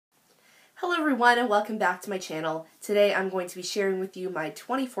Hello everyone and welcome back to my channel. Today I'm going to be sharing with you my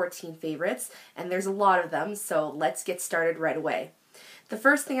 2014 favorites, and there's a lot of them, so let's get started right away. The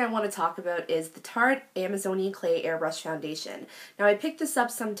first thing I want to talk about is the Tarte Amazonian Clay Airbrush Foundation. Now I picked this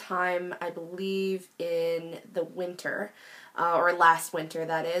up sometime, I believe, in the winter, or last winter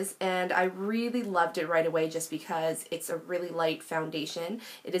that is, and I really loved it right away just because it's a really light foundation.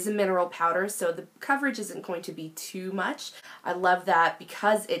 It is a mineral powder, so the coverage isn't going to be too much. I love that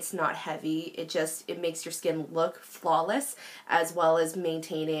because it's not heavy, it makes your skin look flawless, as well as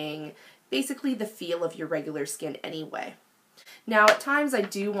maintaining basically the feel of your regular skin anyway. Now, at times I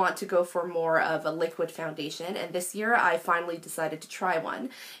do want to go for more of a liquid foundation, and this year I finally decided to try one.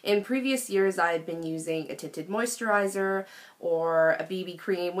 In previous years I had been using a tinted moisturizer or a BB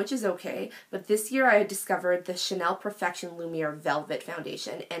cream, which is okay, but this year I had discovered the Chanel Perfection Lumiere Velvet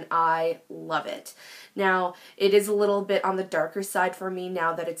Foundation, and I love it. Now, it is a little bit on the darker side for me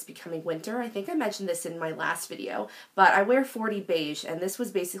now that it's becoming winter. I think I mentioned this in my last video, but I wear 40 beige, and this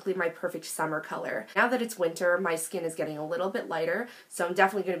was basically my perfect summer color. Now that it's winter, my skin is getting a little bit lighter, so I'm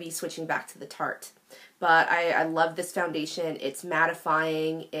definitely going to be switching back to the Tarte. But I love this foundation. It's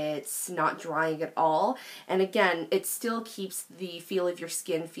mattifying, it's not drying at all, and again, it still keeps the feel of your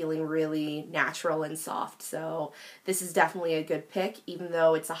skin feeling really natural and soft, so this is definitely a good pick. Even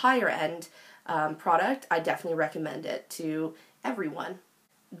though it's a higher end product, I definitely recommend it to everyone.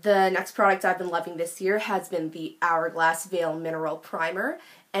 The next product I've been loving this year has been the Hourglass Veil Mineral Primer,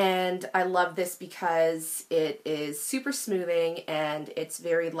 and I love this because it is super smoothing and it's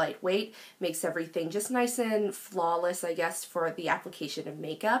very lightweight, makes everything just nice and flawless, I guess, for the application of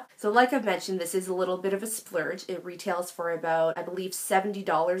makeup. So like I've mentioned, this is a little bit of a splurge. It retails for about, I believe,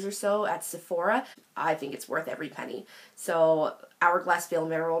 $70 or so at Sephora. I think it's worth every penny. So Hourglass Veil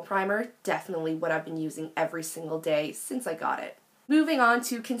Mineral Primer, definitely what I've been using every single day since I got it. Moving on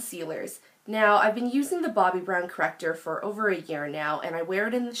to concealers. Now, I've been using the Bobbi Brown Corrector for over a year now, and I wear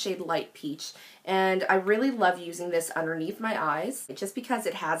it in the shade Light Peach, and I really love using this underneath my eyes, just because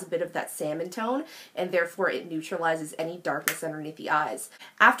it has a bit of that salmon tone, and therefore it neutralizes any darkness underneath the eyes.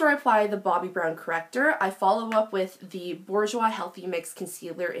 After I apply the Bobbi Brown Corrector, I follow up with the Bourjois Healthy Mix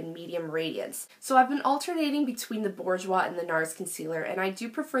Concealer in Medium Radiance. So I've been alternating between the Bourjois and the NARS Concealer, and I do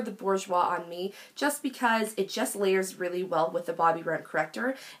prefer the Bourjois on me, just because it just layers really well with the Bobbi Brown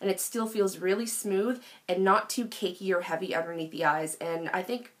Corrector, and it still feels really smooth and not too cakey or heavy underneath the eyes, and I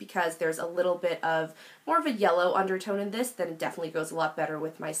think because there's a little bit of more of a yellow undertone in this, then it definitely goes a lot better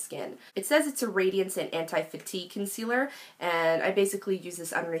with my skin. It says it's a radiance and anti-fatigue concealer, and I basically use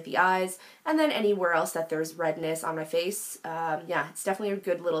this underneath the eyes and then anywhere else that there's redness on my face. Yeah, it's definitely a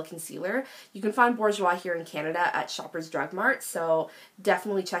good little concealer. You can find Bourjois here in Canada at Shoppers Drug Mart, so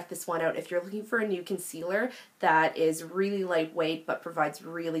definitely check this one out if you're looking for a new concealer that is really lightweight but provides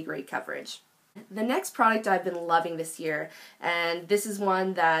really great coverage. The next product I've been loving this year, and this is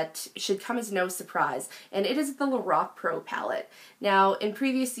one that should come as no surprise, and it is the Lorac Pro Palette. Now, in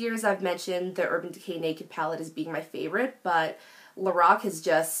previous years I've mentioned the Urban Decay Naked Palette as being my favorite, but Lorac has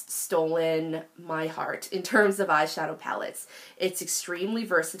just stolen my heart in terms of eyeshadow palettes. It's extremely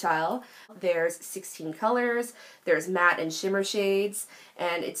versatile. There's 16 colors, there's matte and shimmer shades,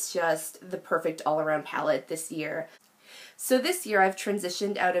 and it's just the perfect all-around palette this year. So this year I've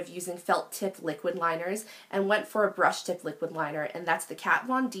transitioned out of using felt tip liquid liners and went for a brush tip liquid liner, and that's the Kat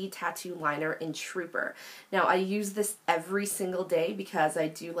Von D Tattoo Liner in Trooper. Now I use this every single day because I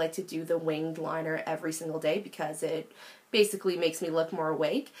do like to do the winged liner every single day because it basically makes me look more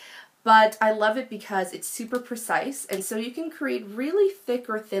awake. But I love it because it's super precise, and so you can create really thick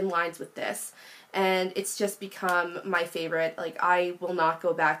or thin lines with this. And it's just become my favorite. Like, I will not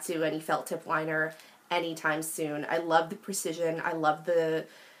go back to any felt tip liner anytime soon. I love the precision, I love the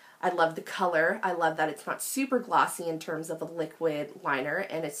color, I love that it's not super glossy in terms of a liquid liner,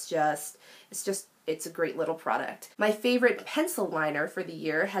 and it's a great little product. My favorite pencil liner for the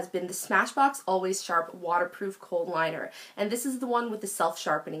year has been the Smashbox Always Sharp Waterproof Kohl Liner, and this is the one with the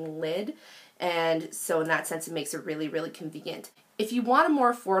self-sharpening lid, and so in that sense it makes it really, really convenient. If you want a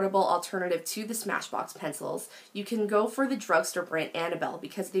more affordable alternative to the Smashbox pencils, you can go for the drugstore brand Annabelle,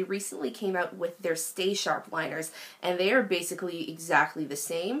 because they recently came out with their Stay Sharp liners, and they are basically exactly the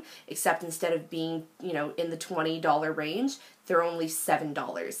same, except instead of being, you know, in the $20 range, they're only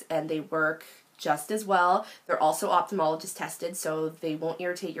 $7, and they work just as well. They're also ophthalmologist tested, so they won't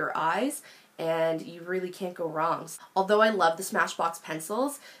irritate your eyes, and you really can't go wrong. Although I love the Smashbox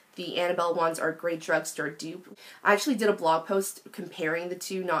pencils, the Annabelle ones are a great drugstore dupe. I actually did a blog post comparing the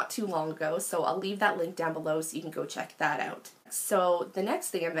two not too long ago, so I'll leave that link down below so you can go check that out. So the next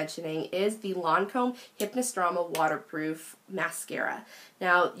thing I'm mentioning is the Lancôme Hypnose Waterproof Mascara.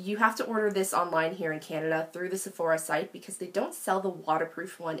 Now, you have to order this online here in Canada through the Sephora site because they don't sell the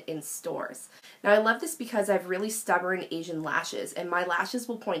waterproof one in stores. Now, I love this because I have really stubborn Asian lashes, and my lashes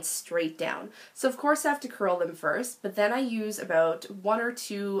will point straight down. So of course I have to curl them first, but then I use about 1 or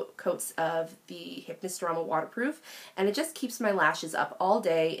 2 coats of the Hypnose Waterproof, and it just keeps my lashes up all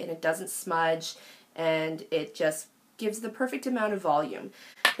day, and it doesn't smudge, and it just gives the perfect amount of volume.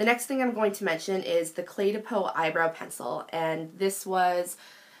 The next thing I'm going to mention is the Peau eyebrow pencil, and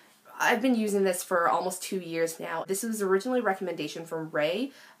I've been using this for almost 2 years now. This was originally a recommendation from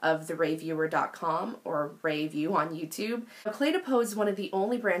Ray of therayviewer.com or Rayview on YouTube. Peau is one of the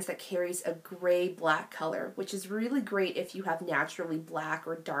only brands that carries a gray-black color, which is really great if you have naturally black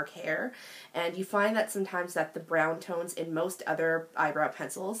or dark hair, and you find that sometimes that the brown tones in most other eyebrow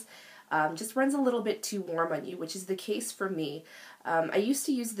pencils just runs a little bit too warm on you, which is the case for me. I used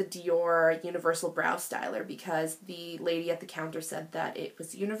to use the Dior Universal Brow Styler because the lady at the counter said that it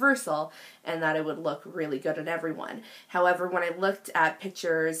was universal and that it would look really good on everyone. However, when I looked at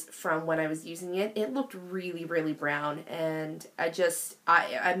pictures from when I was using it, it looked really, really brown, and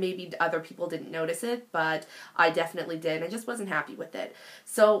I maybe other people didn't notice it, but I definitely did, and I just wasn't happy with it.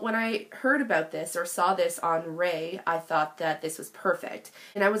 So when I heard about this or saw this on Ray, I thought that this was perfect,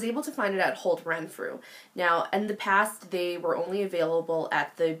 and I was able to find it at Holt Renfrew. Now, in the past, they were only available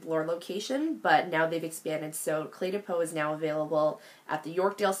at the Bloor location, but now they've expanded, so Peau is now available at the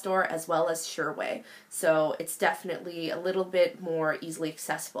Yorkdale store as well as Sherway. So it's definitely a little bit more easily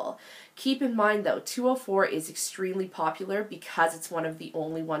accessible. Keep in mind though, 204 is extremely popular because it's one of the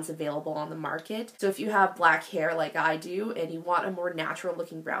only ones available on the market. So if you have black hair like I do and you want a more natural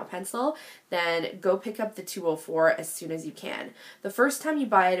looking brow pencil, then go pick up the 204 as soon as you can. The first time you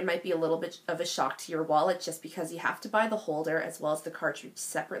buy it, it might be a little bit of a shock to your wallet just because you have to buy the holder as well as the cartridge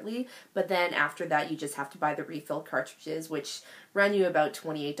separately, but then after that you just have to buy the refill cartridges, which run you about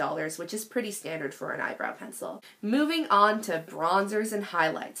 $28, which is pretty standard for an eyebrow pencil. Moving on to bronzers and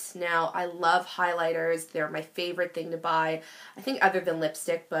highlights. Now, I love highlighters. They're my favorite thing to buy, I think other than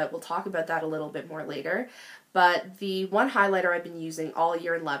lipstick, but we'll talk about that a little bit more later. But the one highlighter I've been using all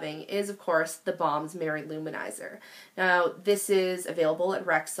year and loving is, of course, TheBalm's Mary Lou-manizer. Now, this is available at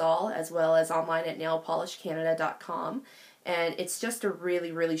Rexall as well as online at nailpolishcanada.com. And it's just a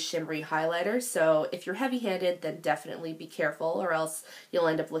really, really shimmery highlighter, so if you're heavy-handed, then definitely be careful, or else you'll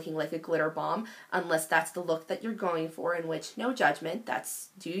end up looking like a glitter bomb, unless that's the look that you're going for, in which, no judgment, that's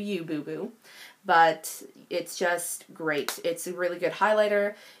do you, boo-boo. But it's just great. It's a really good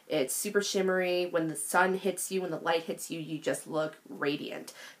highlighter. It's super shimmery. When the sun hits you, when the light hits you, you just look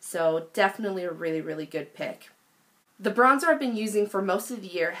radiant. So definitely a really, really good pick. The bronzer I've been using for most of the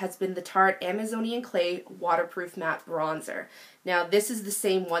year has been the Tarte Amazonian Clay Waterproof Matte Bronzer. Now, this is the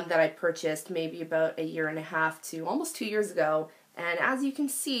same one that I purchased maybe about 1.5 years to almost 2 years ago, and as you can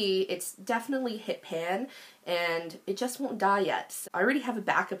see, it's definitely hit pan, and it just won't die yet. So I already have a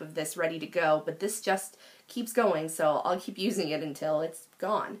backup of this ready to go, but this just keeps going, so I'll keep using it until it's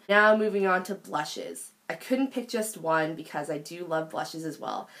gone. Now, moving on to blushes. I couldn't pick just one because I do love blushes as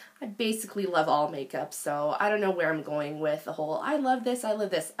well. I basically love all makeup, so I don't know where I'm going with the whole I love this, I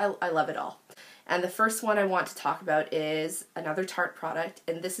love this, I love it all. And the first one I want to talk about is another Tarte product,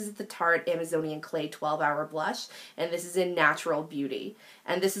 and this is the Tarte Amazonian Clay 12-Hour Blush, and this is in Natural Beauty.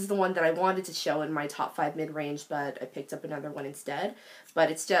 And this is the one that I wanted to show in my top 5 mid-range, but I picked up another one instead.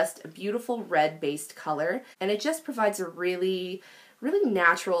 But it's just a beautiful red-based color, and it just provides a really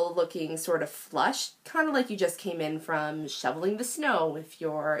natural looking sort of flush, kind of like you just came in from shoveling the snow if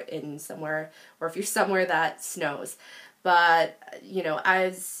you're in somewhere, or if you're somewhere that snows. But, you know,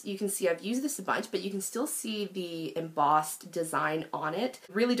 as you can see, I've used this a bunch, but you can still see the embossed design on it.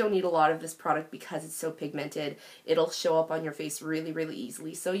 You really don't need a lot of this product because it's so pigmented. It'll show up on your face really, really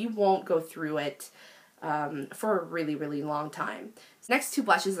easily, so you won't go through it for a really, really long time. The next two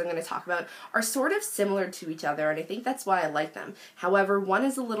blushes I'm going to talk about are sort of similar to each other, and I think that's why I like them. However, one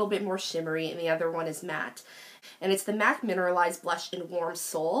is a little bit more shimmery and the other one is matte. And it's the MAC Mineralize Blush in Warm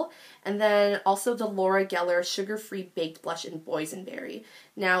Soul, and then also the Laura Geller Sugar-Free Baked Blush in Boysenberry.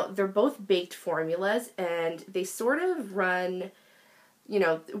 Now, they're both baked formulas, and they sort of run, you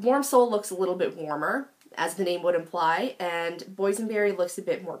know, Warm Soul looks a little bit warmer, as the name would imply, and Boysenberry looks a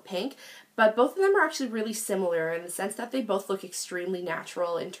bit more pink, but both of them are actually really similar in the sense that they both look extremely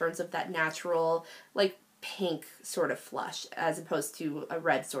natural in terms of that natural, like, pink sort of flush as opposed to a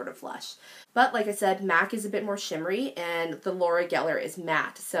red sort of flush. But like I said, MAC is a bit more shimmery and the Laura Geller is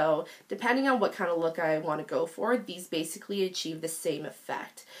matte, so depending on what kind of look I want to go for, these basically achieve the same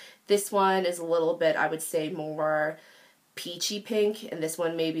effect. This one is a little bit, I would say, more peachy pink, and this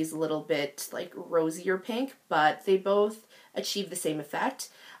one maybe is a little bit like rosier pink, but they both achieve the same effect.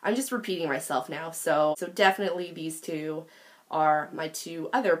 I'm just repeating myself now, so definitely these two are my two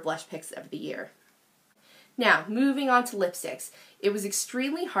other blush picks of the year. Now, moving on to lipsticks. It was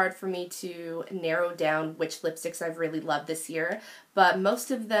extremely hard for me to narrow down which lipsticks I've really loved this year, but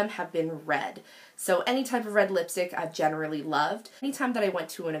most of them have been red. So any type of red lipstick I've generally loved. Anytime that I went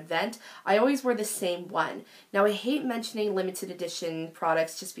to an event, I always wore the same one. Now, I hate mentioning limited edition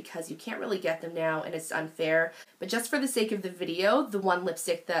products just because you can't really get them now and it's unfair, but just for the sake of the video, the one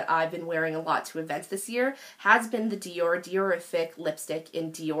lipstick that I've been wearing a lot to events this year has been the Dior Diorific lipstick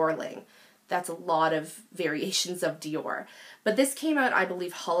in Diorling. That's a lot of variations of Dior. But this came out, I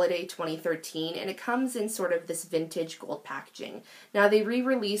believe, holiday 2013, and it comes in sort of this vintage gold packaging. Now, they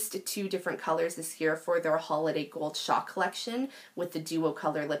re-released two different colors this year for their holiday gold shock collection with the duo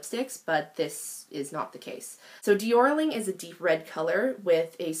color lipsticks, but this is not the case. So Diorling is a deep red color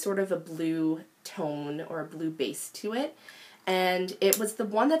with a sort of a blue tone or a blue base to it. And it was the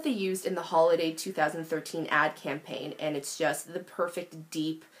one that they used in the holiday 2013 ad campaign, and it's just the perfect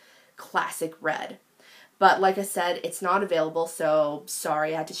deep classic red. But like I said, it's not available, so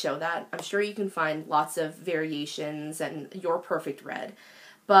sorry I had to show that. I'm sure you can find lots of variations and your perfect red.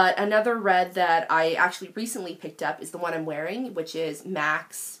 But another red that I actually recently picked up is the one I'm wearing, which is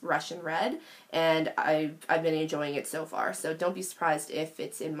MAC's Russian Red, and I've been enjoying it so far, so don't be surprised if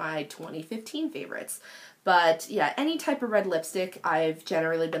it's in my 2015 favorites. But yeah, any type of red lipstick I've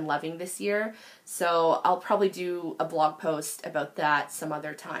generally been loving this year, so I'll probably do a blog post about that some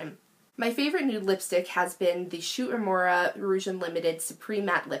other time. My favorite nude lipstick has been the Uemura Rouge Unlimited Supreme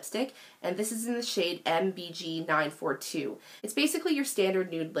Matte Lipstick, and this is in the shade MBG942. It's basically your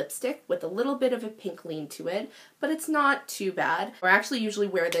standard nude lipstick with a little bit of a pink lean to it, but it's not too bad. I actually usually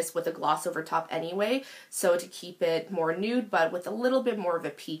wear this with a gloss over top anyway, so to keep it more nude, but with a little bit more of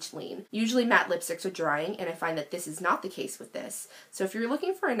a peach lean. Usually matte lipsticks are drying, and I find that this is not the case with this. So if you're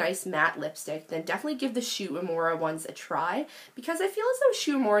looking for a nice matte lipstick, then definitely give the Uemura ones a try, because I feel as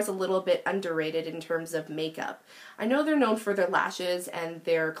though Uemura is a little bit underrated in terms of makeup. I know they're known for their lashes and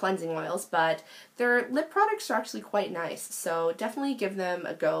their cleansing oils, but their lip products are actually quite nice, so definitely give them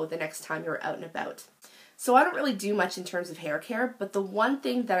a go the next time you're out and about. So I don't really do much in terms of hair care, but the one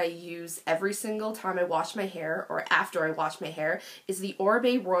thing that I use every single time I wash my hair, or after I wash my hair, is the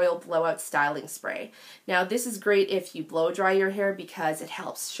Oribe Royal Blowout Styling Spray. Now this is great if you blow dry your hair because it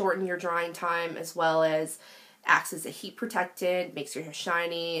helps shorten your drying time, as well as acts as a heat protectant, makes your hair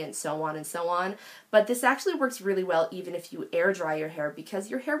shiny, and so on and so on. But this actually works really well even if you air dry your hair, because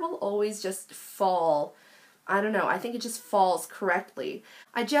your hair will always just fall. I don't know, I think it just falls correctly.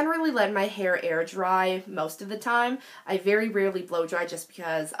 I generally let my hair air dry most of the time. I very rarely blow dry just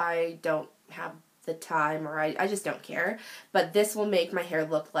because I don't have the time, or I just don't care. But this will make my hair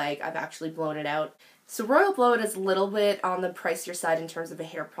look like I've actually blown it out. So Royal Blowout is a little bit on the pricier side in terms of a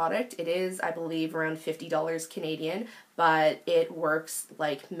hair product. It is, I believe, around $50 Canadian, but it works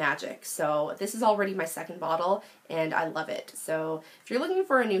like magic. So this is already my second bottle, and I love it. So if you're looking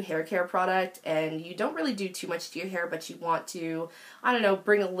for a new hair care product and you don't really do too much to your hair, but you want to, I don't know,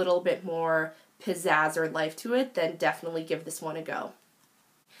 bring a little bit more pizzazz or life to it, then definitely give this one a go.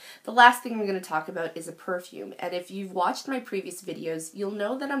 The last thing I'm going to talk about is a perfume, and if you've watched my previous videos, you'll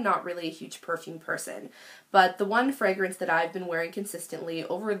know that I'm not really a huge perfume person, but the one fragrance that I've been wearing consistently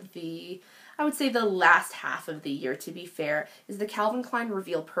over I would say the last half of the year, to be fair, is the Calvin Klein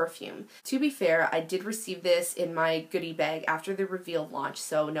Reveal perfume. To be fair, I did receive this in my goodie bag after the Reveal launch,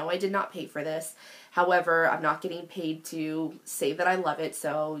 so no, I did not pay for this. However, I'm not getting paid to say that I love it,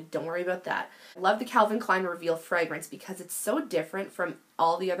 so don't worry about that. I love the Calvin Klein Reveal fragrance because it's so different from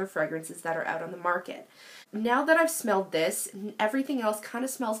all the other fragrances that are out on the market. Now that I've smelled this, everything else kind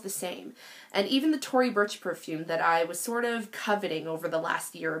of smells the same. And even the Tory Burch perfume that I was sort of coveting over the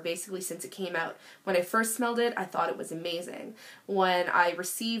last year, basically since it came out. When I first smelled it, I thought it was amazing. When I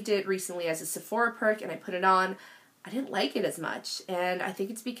received it recently as a Sephora perk and I put it on, I didn't like it as much. And I think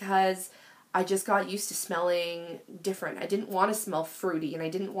it's because I just got used to smelling different. I didn't want to smell fruity and I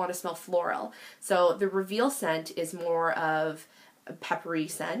didn't want to smell floral. So the Reveal scent is more of a peppery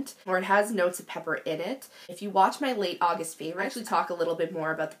scent, or it has notes of pepper in it. If you watch my late August favorite, I actually talk a little bit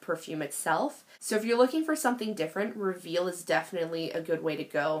more about the perfume itself. So if you're looking for something different, Reveal is definitely a good way to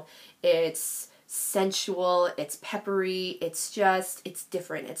go. It's sensual, it's peppery, it's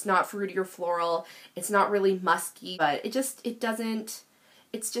different. It's not fruity or floral, it's not really musky, but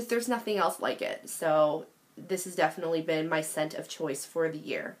there's nothing else like it. So this has definitely been my scent of choice for the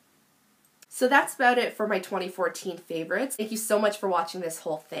year. So that's about it for my 2014 favorites. Thank you so much for watching this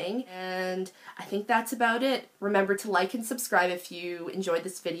whole thing, and I think that's about it. Remember to like and subscribe if you enjoyed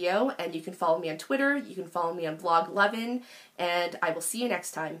this video, and you can follow me on Twitter, you can follow me on Blog11, and I will see you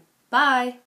next time. Bye!